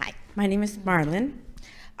 Hi, my name is Marlon.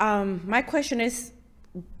 My question is,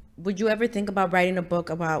 would you ever think about writing a book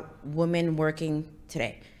about women working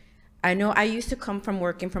today? I know I used to come from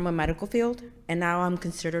working from a medical field, and now I'm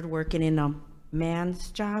considered working in a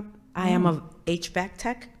man's job. I am a HVAC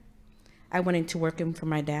tech. I went into working for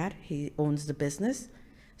my dad. He owns the business.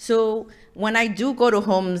 So when I do go to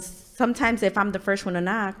homes, sometimes if I'm the first one to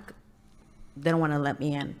knock, they don't want to let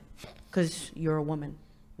me in because you're a woman.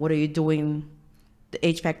 What are you doing? The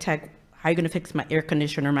HVAC tech, how are you going to fix my air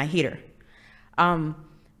conditioner or my heater?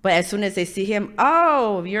 But as soon as they see him,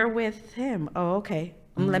 oh, you're with him. Oh, okay.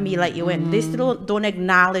 Let me let you in. They still don't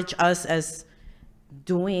acknowledge us as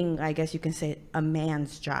doing, I guess you can say, a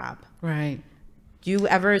man's job. Right. Do you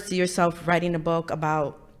ever see yourself writing a book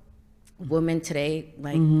about women today,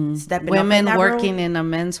 like stepping up women in that working role? in a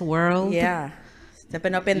men's world? Yeah.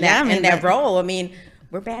 Stepping up in that role. I mean,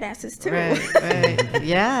 we're badasses too. Right.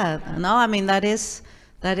 Yeah. No, I mean, that is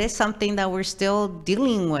something that we're still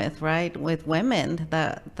dealing with, right? With women,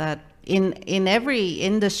 that in every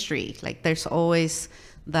industry, like there's always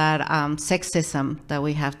sexism that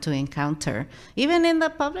we have to encounter, even in the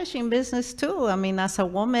publishing business too. I mean, as a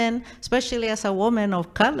woman, especially as a woman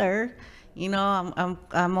of color, you know,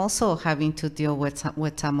 I'm also having to deal with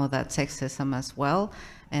some of that sexism as well,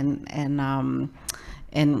 and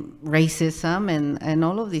racism and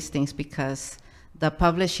all of these things, because the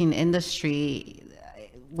publishing industry,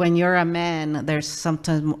 when you're a man, there's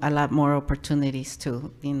sometimes a lot more opportunities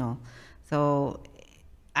too, you know. So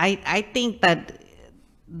I think that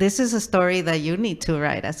this is a story that you need to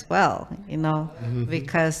write as well, you know,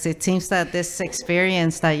 because it seems that this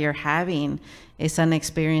experience that you're having is an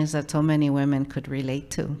experience that so many women could relate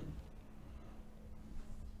to.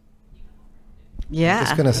 Yeah. I'm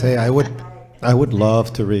just gonna say, I would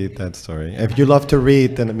love to read that story. If you love to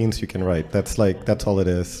read, then it means you can write. That's all it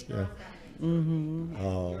is. Yeah.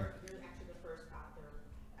 Oh.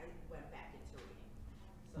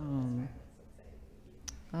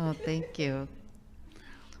 Oh, thank you.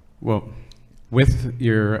 Well, with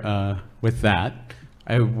that,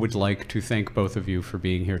 I would like to thank both of you for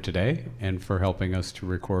being here today and for helping us to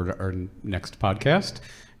record our next podcast,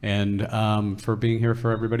 and for being here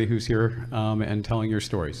for everybody who's here and telling your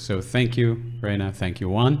stories. So thank you, Reyna. Thank you,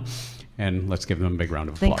 Juan. And let's give them a big round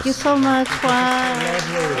of applause. Thank you so much, Juan.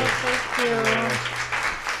 Thank you.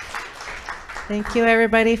 Thank you,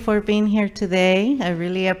 everybody, for being here today. I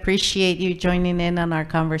really appreciate you joining in on our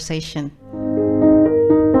conversation.